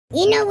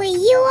You know what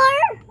you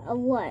are? A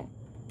what?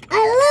 A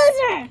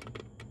loser!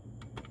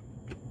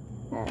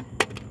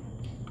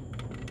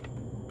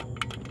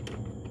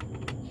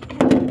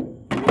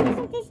 How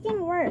doesn't this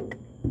thing work?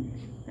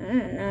 I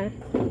don't know.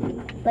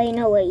 But you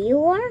know what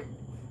you are?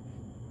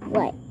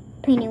 What?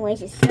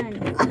 Pennywise's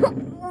son.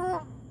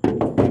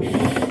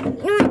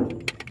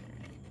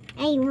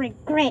 I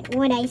regret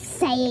what I'm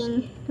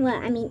saying. Well,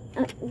 I mean,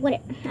 what?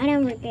 I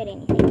don't regret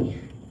anything.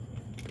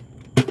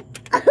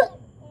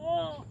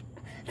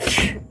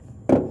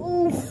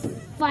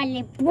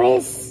 Vale,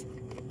 pues.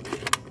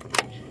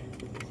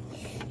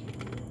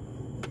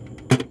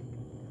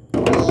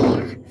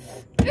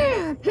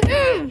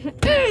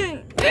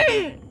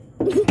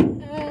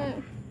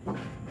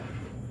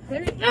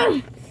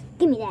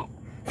 Give me that.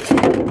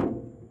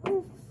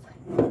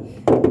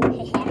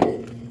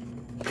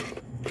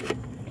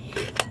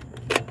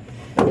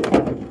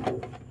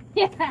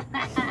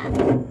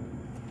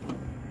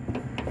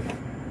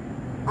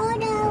 Oh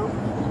no.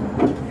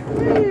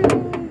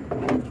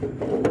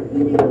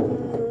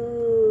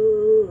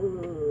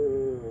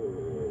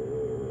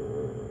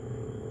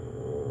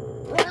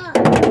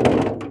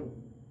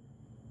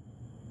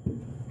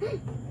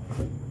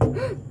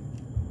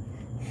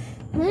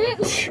 My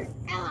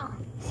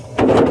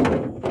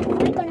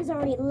gun is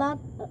already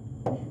locked.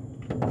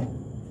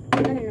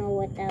 I don't know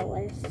what that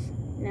was.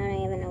 Now I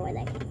don't even know where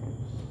that came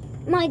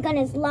from. My gun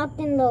is locked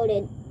and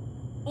loaded.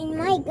 And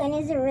my gun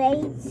is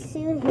ready to hit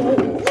your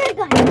gun.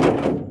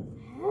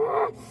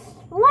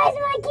 Why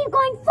does I keep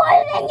going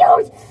farther than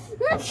yours?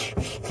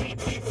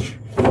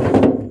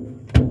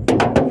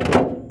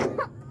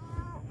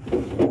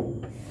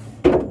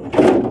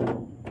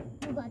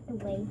 You got the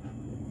way.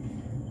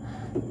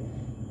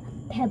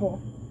 Pebble.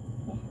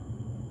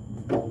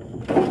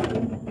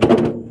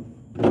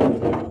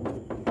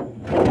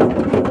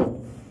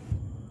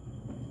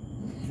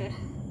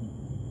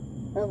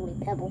 Lovely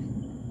pebble.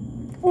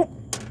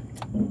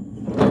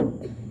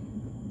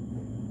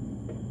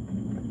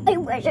 I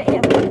wish I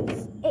never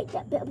ate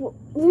that pebble.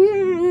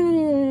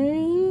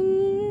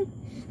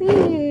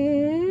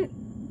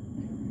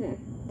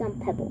 Dumb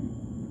pebble.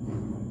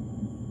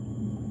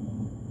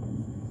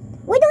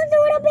 Wait, don't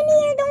throw it up in the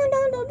air.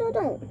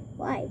 Don't.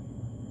 Why?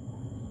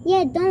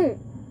 Yeah, don't.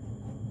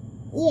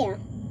 Yeah.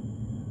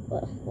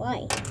 Well,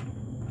 why?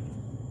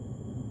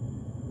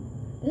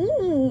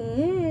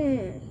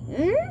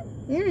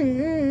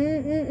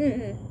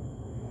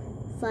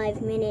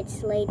 5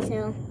 minutes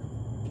later.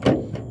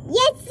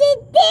 Yes,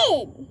 it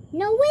did.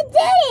 No, it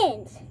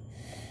didn't.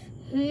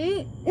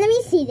 Let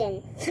me see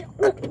then.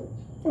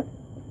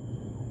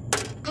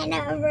 I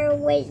never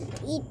wish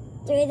he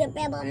threw the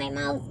pebble in my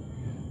mouth.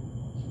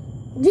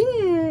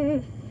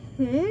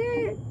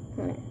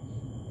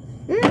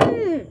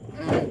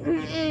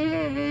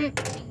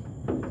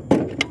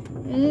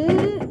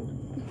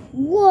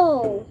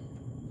 Whoa.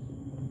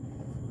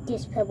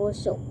 This pebble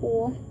is so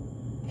cool.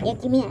 Yeah,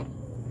 give me that.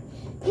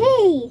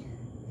 Hey,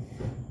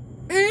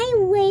 I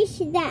wish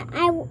that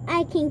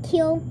I can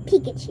kill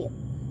Pikachu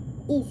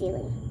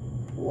easily.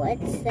 What?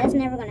 That's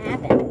never gonna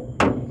happen.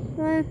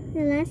 Well,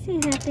 the last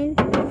thing happened.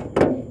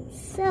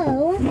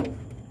 So,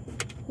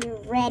 you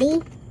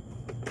ready?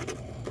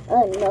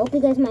 No,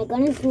 because my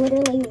gun is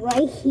literally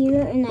right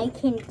here and I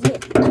can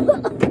get...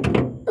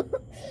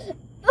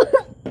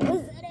 Was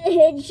that a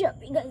headshot?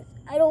 Because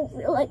I don't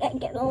feel like I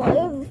can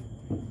live.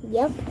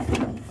 Yep.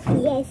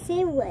 Yes,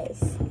 it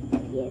was.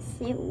 Yes,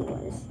 it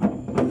was.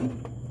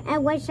 I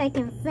wish I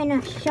can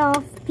finish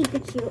off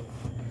Pikachu.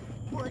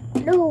 But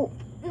no.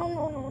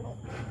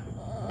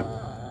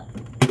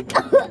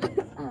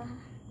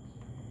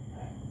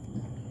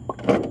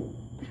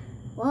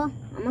 Well,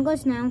 I'm a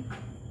ghost now.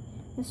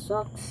 This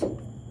sucks.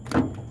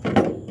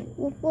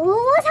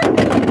 What's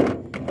happening?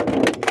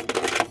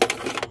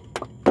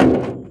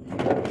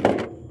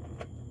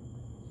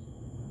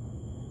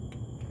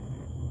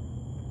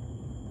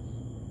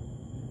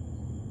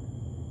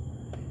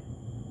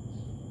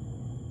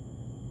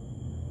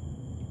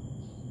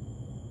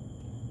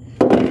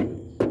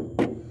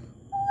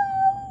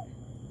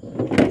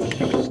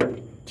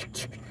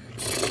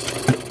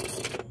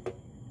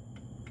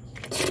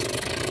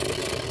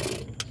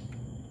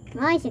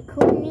 Why is a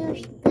cool new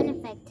gun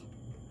effect?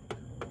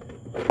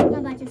 I'm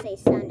about to say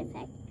sound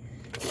effect.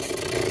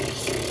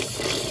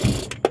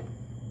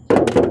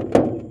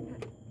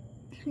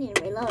 I need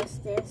to reload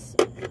this.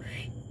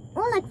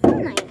 Oh, like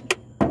Fortnite.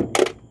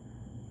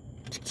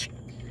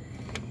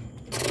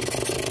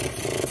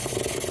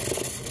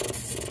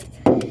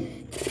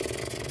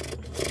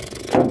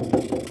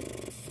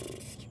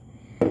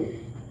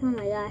 Oh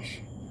my gosh.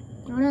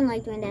 I don't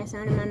like doing that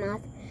sound in my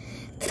mouth.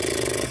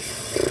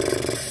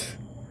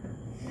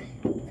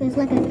 Feels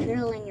like a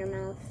drill in your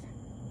mouth.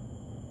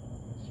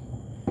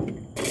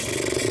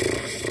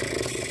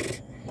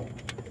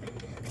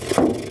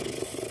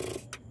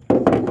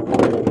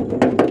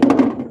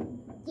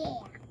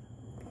 Yeah.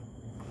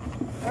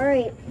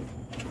 Alright.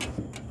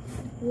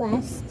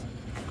 Last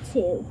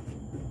two.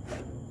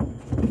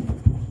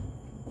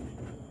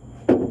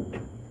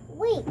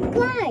 Wait,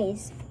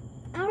 guys!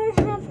 I don't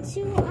have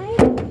two items.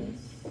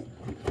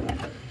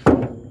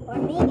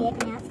 maybe I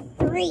can have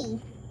 3.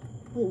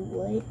 We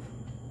would.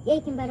 Yeah,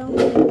 you can bet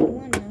only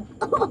 1 now.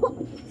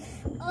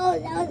 Oh,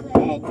 that was a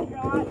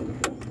headshot.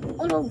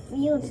 I don't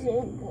feel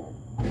too good.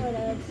 What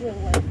else do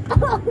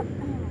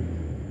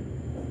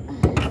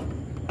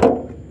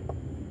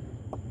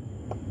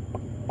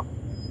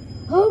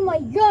Oh my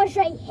gosh,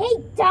 I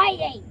hate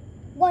diving.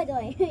 Why do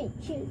I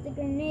choose the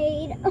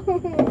grenade?